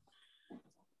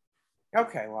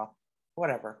 Okay, well,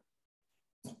 whatever.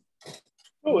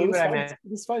 Oh, it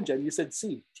was fine, Jen. You said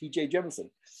C, T.J. Jameson.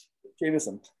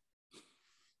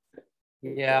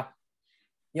 Yeah.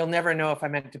 You'll never know if I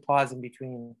meant to pause in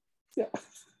between. Yeah.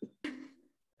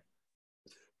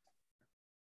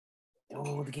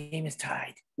 Oh, the game is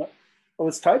tied. Oh,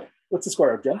 it's tied? What's the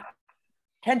score, Jen?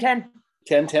 10-10.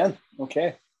 10-10.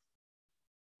 Okay.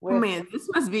 Oh man, this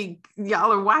must be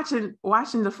y'all are watching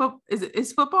the football.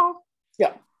 Is football?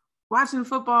 Yeah. Watching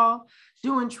football,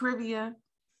 doing trivia.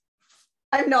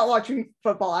 I'm not watching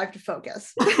football. I have to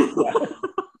focus.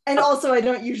 And also, I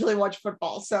don't usually watch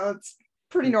football, so it's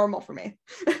pretty normal for me.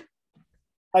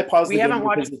 I paused the game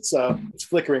because it's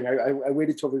flickering. I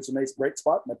waited till there's a nice bright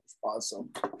spot and I just paused. So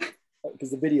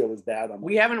because the video was bad on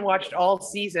We haven't watched all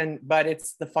season, but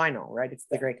it's the final, right? It's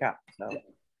the Grey Cup. So. Yeah.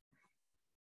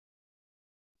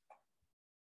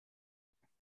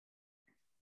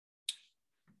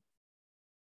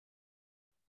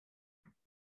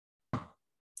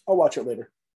 I'll watch it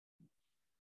later.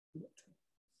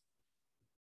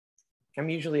 I'm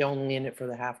usually only in it for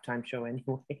the halftime show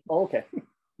anyway. Oh, okay.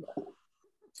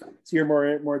 So you're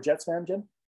more Jets fan, Jim?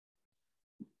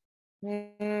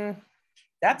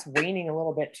 That's waning a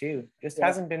little bit too. Just Yeah.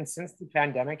 hasn't been since the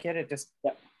pandemic hit. It just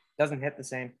doesn't hit the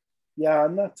same. Yeah,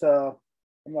 I'm not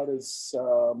as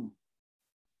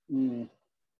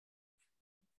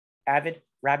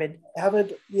Rabid.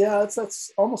 avid. Yeah,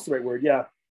 that's almost the right word. Yeah.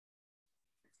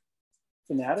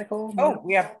 Fanatical. Oh,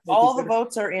 we have all the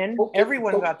votes are in. Okay.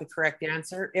 Everyone got the correct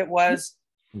answer. It was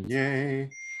Yay.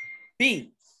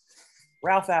 B.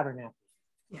 Ralph Abernathy.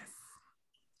 Yes.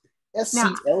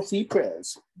 SCLC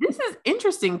Prez. This is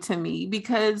interesting to me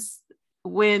because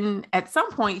when at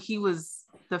some point he was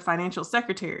the financial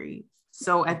secretary.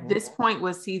 So at this point,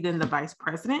 was he then the vice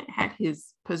president? Had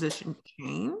his position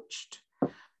changed?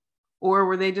 Or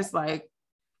were they just like,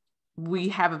 we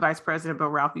have a vice president, but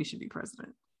Ralph, you should be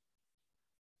president?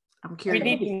 I'm We curious.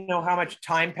 need to know how much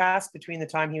time passed between the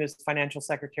time he was financial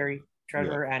secretary,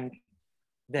 treasurer, and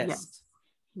this.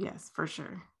 Yes, for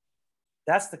sure.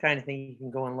 That's the kind of thing you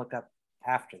can go and look up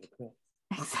after the quiz.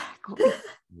 Exactly.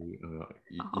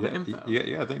 All the info.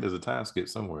 I think there's a time skip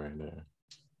somewhere in there.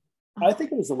 I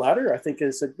think it was the latter. I think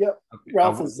it said, "Yep, Okay,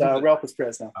 Ralph is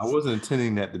Prez now." I wasn't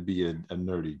intending that to be a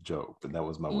nerdy joke, but that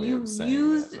was my way You of saying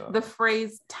used that, so. the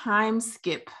phrase time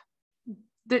skip.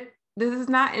 This is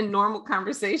not in normal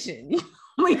conversation. You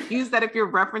only use that if you're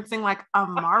referencing like a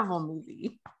Marvel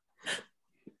movie.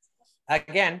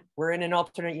 Again, we're in an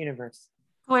alternate universe.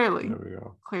 Clearly. There we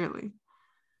go. Clearly.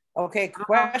 Okay,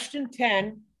 question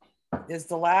 10 is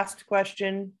the last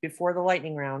question before the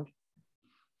lightning round.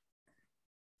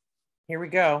 Here we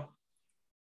go.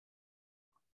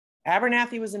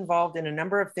 Abernathy was involved in a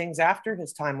number of things after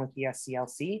his time with the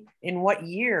SCLC. In what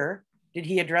year did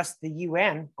he address the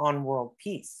UN on world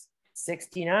peace?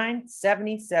 69,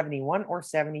 70, 71, or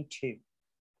 72?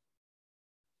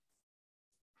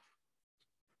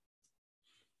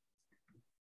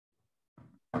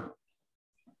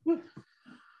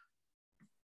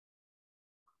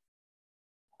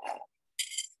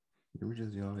 Did we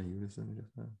just yell in unison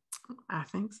just now? I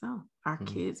think so. Our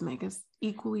kids make us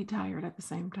equally tired at the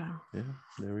same time. Yeah,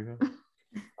 there we go.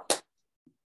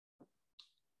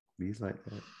 Bees like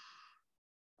that.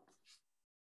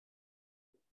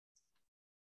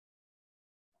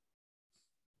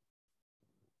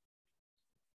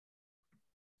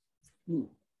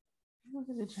 Look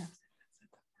at the chapstick that's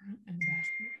at the front and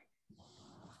basket.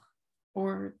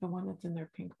 Or the one that's in their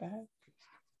pink bag.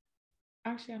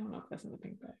 Actually, I don't know if that's in the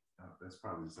pink bag. Oh, that's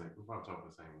probably the same. We're probably talking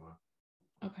the same one.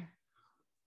 Okay.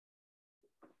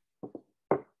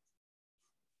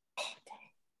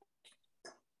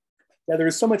 Yeah, there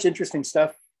was so much interesting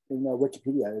stuff in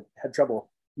Wikipedia. I had trouble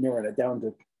narrowing it down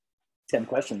to 10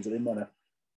 questions. I didn't want to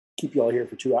keep you all here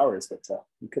for 2 hours, but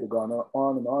we could have gone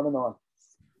on and on and on.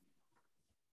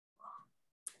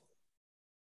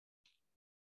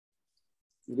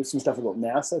 There's some stuff about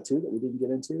NASA too that we didn't get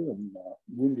into, and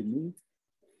Wounded Knee.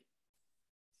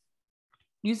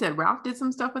 You said Ralph did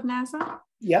some stuff with NASA?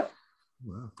 Yeah.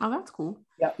 Wow. Oh, that's cool.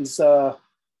 Yeah, he's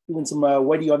doing some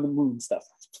Whitey on the Moon stuff.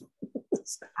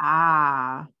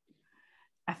 I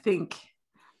feel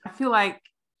like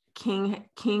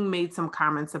King made some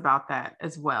comments about that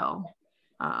as well.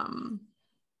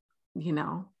 You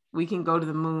know, we can go to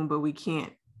the moon, but we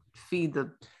can't feed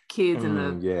the kids in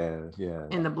the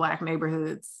in the Black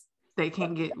neighborhoods. They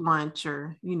can't get lunch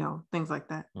or, you know, things like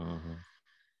that. Mm-hmm.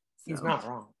 He's not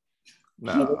wrong.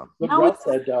 No. What Ralph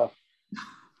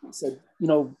said, you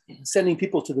know, sending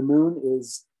people to the moon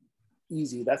is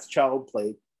easy. That's child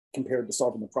play compared to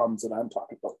solving the problems that I'm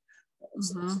talking about.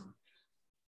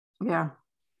 Yeah.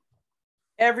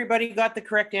 Everybody got the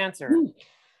correct answer.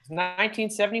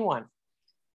 1971.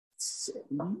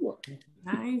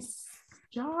 Nice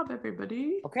job,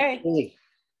 everybody. Okay. Hey.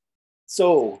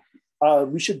 So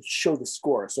we should show the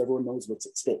score so everyone knows what's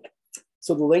at stake.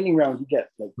 So the lightning round, you get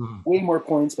like way more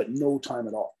points, but no time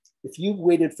at all. If you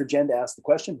waited for Jen to ask the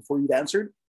question before you'd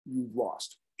answered, you've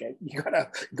lost. Okay, you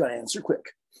gotta answer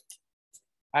quick.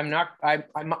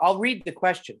 I'll read the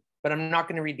question, but I'm not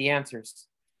going to read the answers.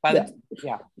 But it's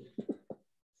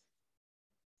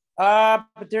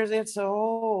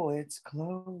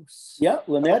close. Yeah,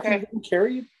 Lynette Okay. and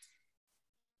Carrie. I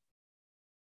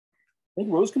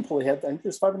think Rose can pull ahead. I think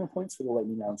there's 500 points for the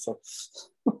lightning round. So It's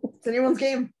anyone's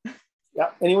game.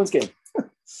 yeah, anyone's game.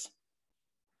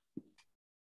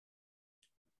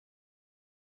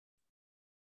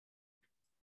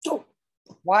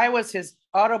 Why was his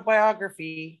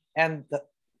autobiography and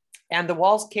the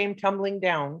walls came tumbling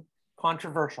down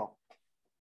controversial?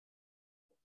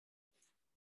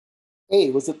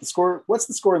 A, was it the score? What's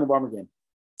the score in the Bomber game?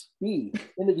 B,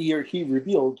 end of the year he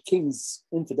revealed King's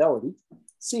infidelity.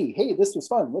 C, hey, this was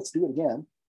fun. Let's do it again.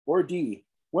 Or D,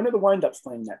 when are the wind-ups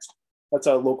playing next? That's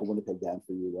a local Winnipeg band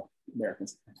for you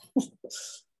Americans.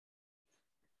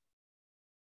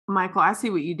 Michael, I see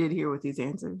what you did here with these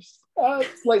answers.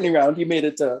 Lightning round. You made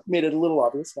it a little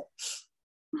obvious.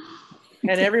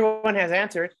 And everyone has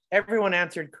answered. Everyone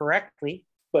answered correctly.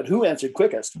 But who answered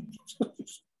quickest?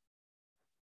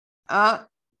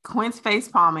 Quint's face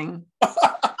palming.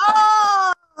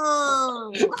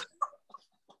 Oh!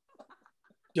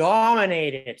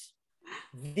 Dominated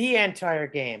the entire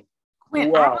game.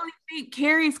 Quint, Wow. I really think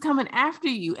Carrie's coming after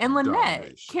you. And Lynette.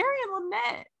 Domination. Carrie and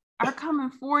Lynette are coming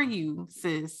for you,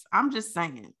 sis. I'm just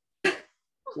saying.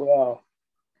 Wow.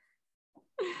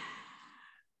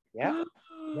 Yeah.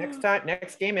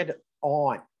 Next game is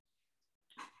on.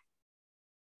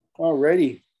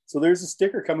 Alrighty. So there's a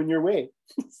sticker coming your way.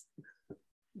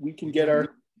 We can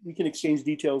exchange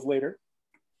details later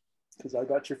because I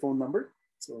got your phone number.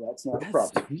 So that's not a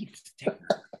problem. Sweet sticker.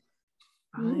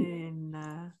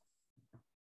 Fun.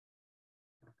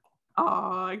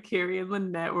 Oh, Carrie and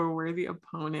Lynette were worthy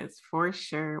opponents for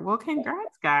sure. Well,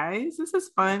 congrats, guys. This is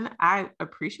fun. I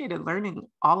appreciated learning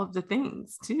all of the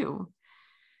things too.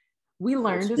 We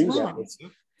learned as well.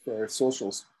 For our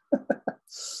socials.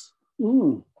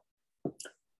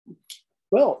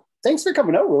 Well, thanks for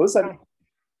coming out, Rose.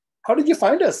 How did you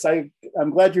find us?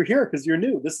 I'm glad you're here because you're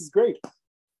new. This is great.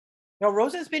 No,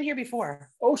 Rosa's been here before.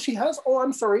 Oh, she has? Oh,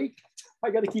 I'm sorry. I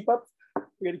got to keep up.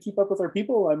 We got to keep up with our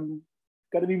people. I'm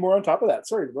got to be more on top of that.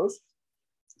 Sorry, Rose.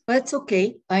 That's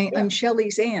okay. I'm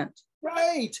Shelley's aunt.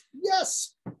 Right.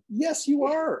 Yes. Yes, you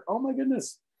are. Oh my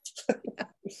goodness.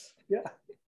 Yeah.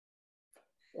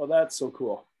 Well, that's so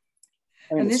cool.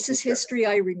 And this is history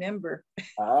I remember.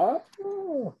 Oh,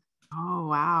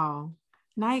 wow.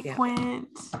 Night, Yeah. Quint.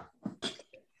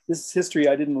 this is history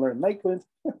I didn't learn. Night, Clint.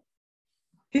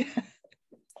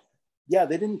 Yeah,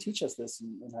 they didn't teach us this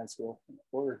in high school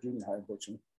or junior high,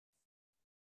 unfortunately.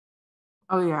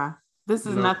 Oh yeah. This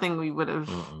is Nope. nothing we would have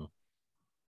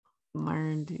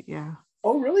learned. Yeah.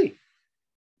 Oh, really?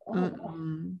 Oh,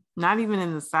 wow. Not even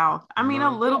in the South. I mean,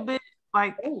 No. a little bit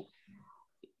like Oh,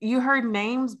 you heard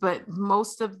names, but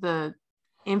most of the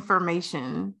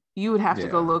information you would have to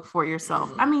go Yeah. look for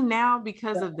yourself. I mean, now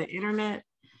because Yeah. of the internet,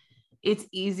 it's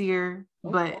easier.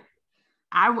 Okay.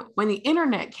 But when the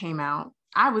internet came out,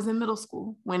 I was in middle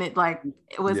school when it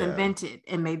was Yeah. invented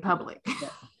and made public.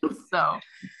 So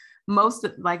most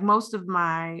of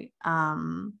my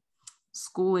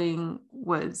schooling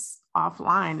was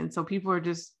offline, and so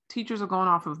teachers are going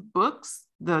off of books,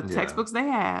 the Yeah. textbooks they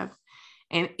have,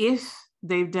 and if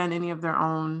they've done any of their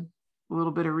own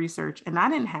little bit of research. And I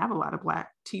didn't have a lot of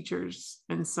Black teachers,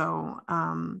 and so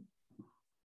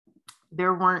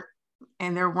there weren't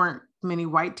many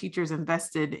white teachers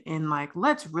invested in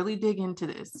let's really dig into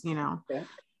this, Okay.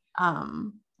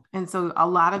 And so a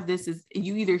lot of this is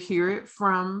you either hear it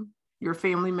from your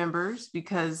family members,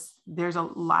 because there's a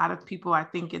lot of people, I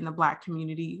think, in the Black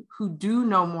community who do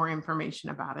know more information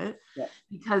about it. Yeah.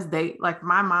 Because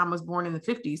my mom was born in the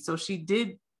 50s. So she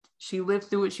lived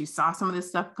through it. She saw some of this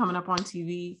stuff coming up on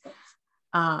TV.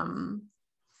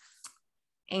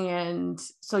 And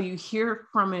so you hear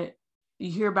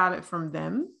about it from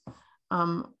them,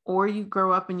 or you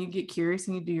grow up and you get curious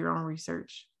and you do your own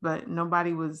research, but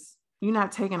you're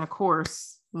not taking a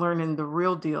course learning the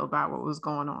real deal about what was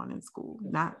going on in school.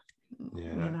 Not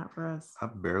for us. I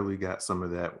barely got some of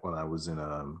that when I was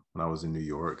in New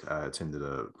York. I attended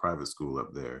a private school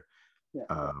up there. Yeah.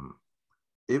 I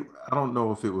don't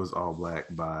know if it was all Black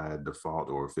by default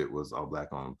or if it was all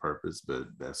Black on purpose, but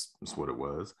that's what it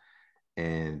was.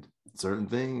 And certain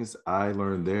things I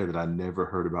learned there that I never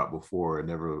heard about before and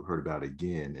never heard about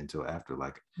again until after.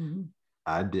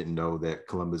 I didn't know that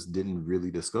Columbus didn't really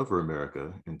discover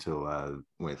America until I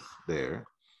went there,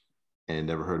 and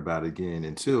never heard about it again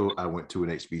until I went to an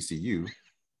HBCU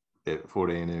at Fort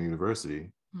A&M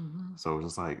University. Mm-hmm. So it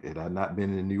was just it had not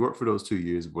been in New York for those 2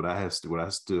 years, but I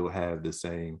still have the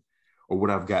same, or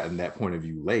what I've gotten that point of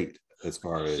view late as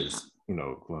far as,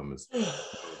 Columbus,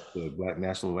 the Black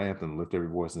national anthem, lift every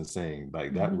voice and sing,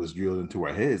 that was drilled into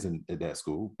our heads at that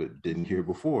school, but didn't hear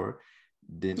before.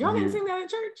 Y'all didn't sing that in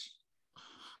church?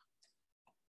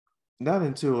 Not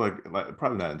until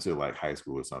probably not until high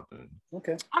school or something.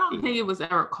 Okay. I don't think it was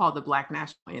ever called the Black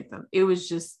national anthem. It was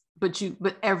just, but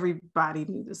everybody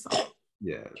knew the song.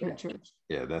 Yeah. In church.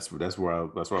 Yeah, that's where I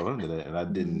learned that, and I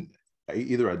didn't.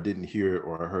 either I didn't hear it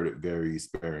or I heard it very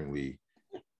sparingly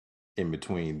in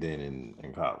between then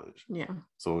and college. Yeah.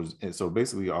 So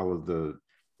basically all of the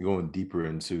going deeper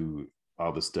into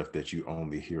all the stuff that you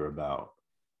only hear about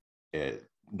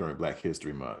during Black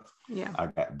History Month. Yeah. I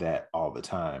got that all the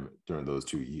time during those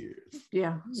 2 years.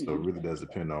 Yeah. So it really does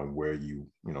depend on where you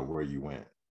went.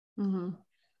 Mm-hmm.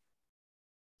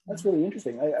 That's really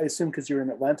interesting. I assume because you're in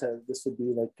Atlanta, this would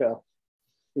be like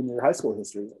in your high school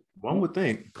history. One would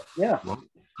think. Yeah.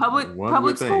 Public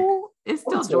school is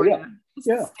still Georgia. Yeah. It's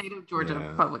the state of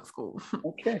Georgia public school.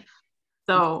 Okay.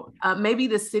 So maybe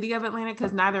the city of Atlanta,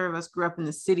 because neither of us grew up in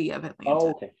the city of Atlanta. Oh,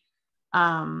 okay.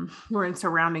 We're in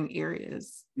surrounding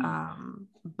areas.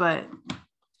 But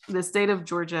the state of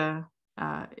Georgia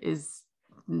is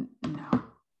no.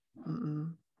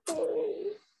 Mm-mm.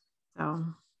 So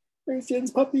there's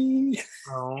Jen's puppy.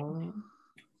 Oh.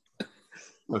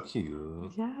 So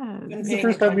cute. Yes. This is the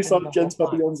first time we saw Jen's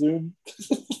puppy on Zoom.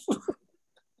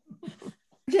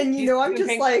 Jen, you know I'm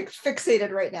just like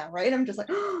fixated right now, right? I'm just like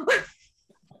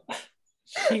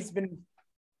she's been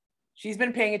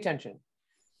paying attention.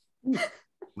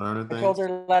 Learning things. I told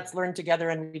her let's learn together,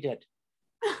 and we did.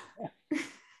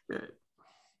 You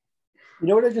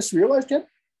know what I just realized, Jen?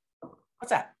 What's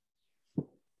that?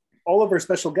 All of our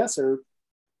special guests are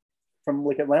from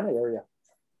like Atlanta area.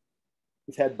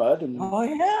 We've had Bud and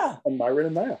and Myron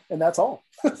and Naya, and that's all.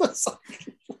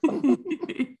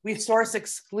 We source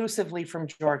exclusively from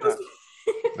Georgia.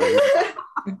 There's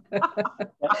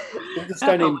this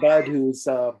guy named Bud who's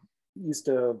used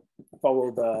to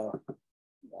follow the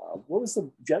what was the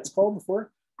Jets called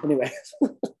before? Anyway,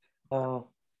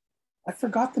 I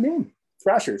forgot the name.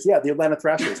 Thrashers, yeah, the Atlanta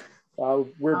Thrashers.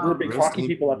 We're big hockey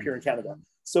people up here in Canada.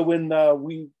 So when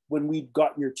we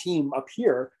got your team up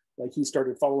here, like he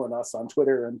started following us on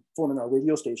Twitter and phoning our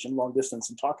radio station long distance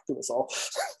and talking to us all.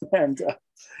 and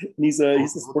he's a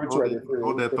sports writer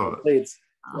for the Blades.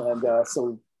 And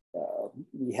so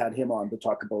we had him on to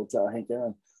talk about Hank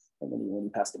Aaron. And then when he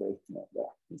passed away,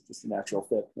 it's just a natural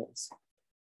fit.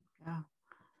 Yeah.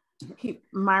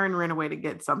 Myron ran away to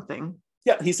get something.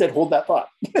 Yeah, he said, hold that thought.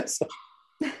 So,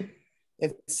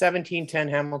 it's 1710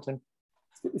 Hamilton.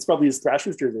 It's probably his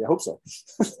Thrashers jersey. I hope so.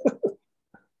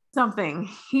 Something.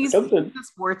 He's a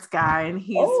sports guy, and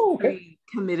he's pretty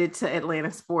committed to Atlanta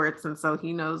sports, and so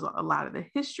he knows a lot of the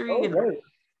history. And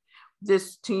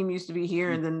this team used to be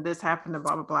here, and then this happened, to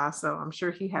blah blah blah. So I'm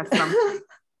sure he has something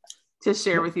to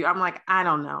share with you. I'm like, I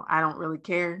don't know. I don't really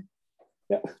care.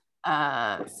 Yeah.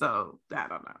 So I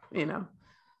don't know.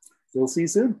 We'll see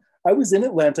soon. I was in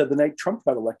Atlanta the night Trump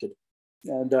got elected,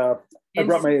 and I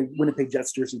brought my Winnipeg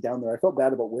Jets jersey down there. I felt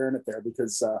bad about wearing it there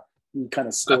because you kind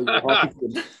of stole your hockey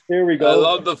team. There we go. I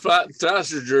love the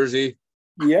Thrasher jersey.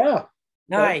 Yeah.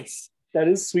 Nice. That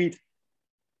is sweet.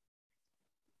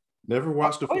 Never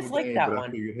watched a full game, but I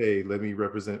figured, hey, let me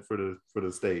represent for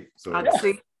the state. So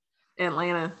see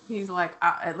Atlanta. He's like,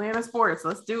 Atlanta sports.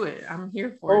 Let's do it. I'm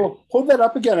here for it. Hold that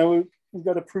up again. We've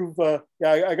got to prove. I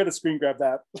got to screen grab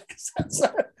that.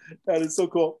 That is so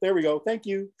cool. There we go. Thank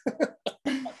you.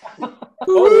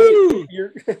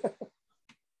 You're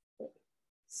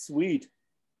sweet.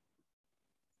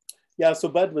 Yeah. So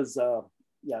Bud was.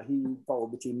 He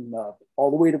followed the team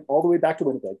all the way back to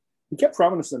Winnipeg. He kept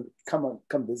promising to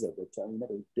come visit, but we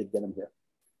never did get him here.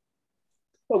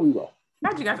 But we will.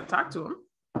 Glad you got to talk to him.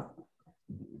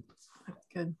 That's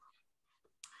good.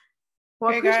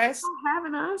 Well, hey guys, for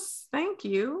having us. Thank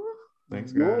you.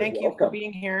 Thanks, guys. Thank you for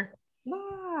being here.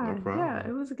 Yeah,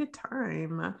 it was a good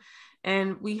time,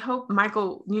 and we hope,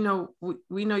 Michael. We know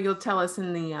you'll tell us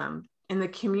in the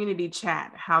community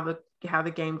chat how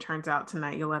the game turns out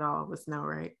tonight. You'll let all of us know,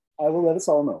 right? I will let us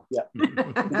all know. Yeah,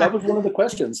 that was one of the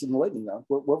questions in the lightning round.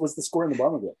 What was the score in the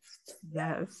bottom of it?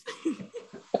 Yes.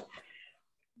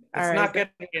 It's not good,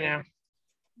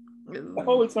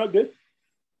 Oh, it's not good.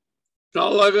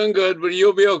 Not looking good, but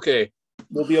you'll be okay.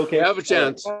 We'll be okay. Have a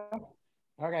chance.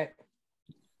 Okay.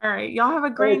 All right. Y'all have a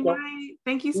great night.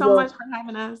 Thank you so much for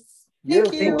having us.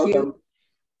 Thank you. Thank you.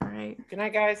 All right. Good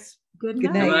night, guys. Good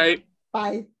Good night. night.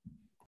 Bye.